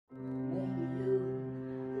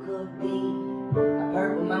could be a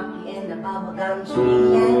purple monkey in the bubblegum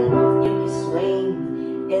tree, and you could swing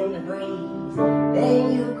in the breeze.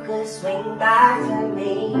 Then you could swing back to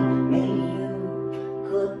me. Maybe you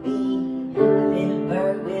could be a little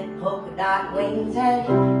bird with polka dot wings,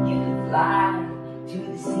 and you could fly to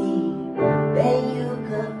the sea. Then you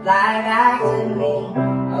could fly back to me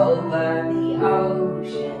over the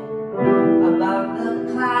ocean, above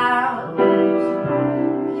the clouds.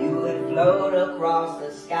 You would float across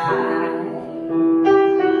the sky.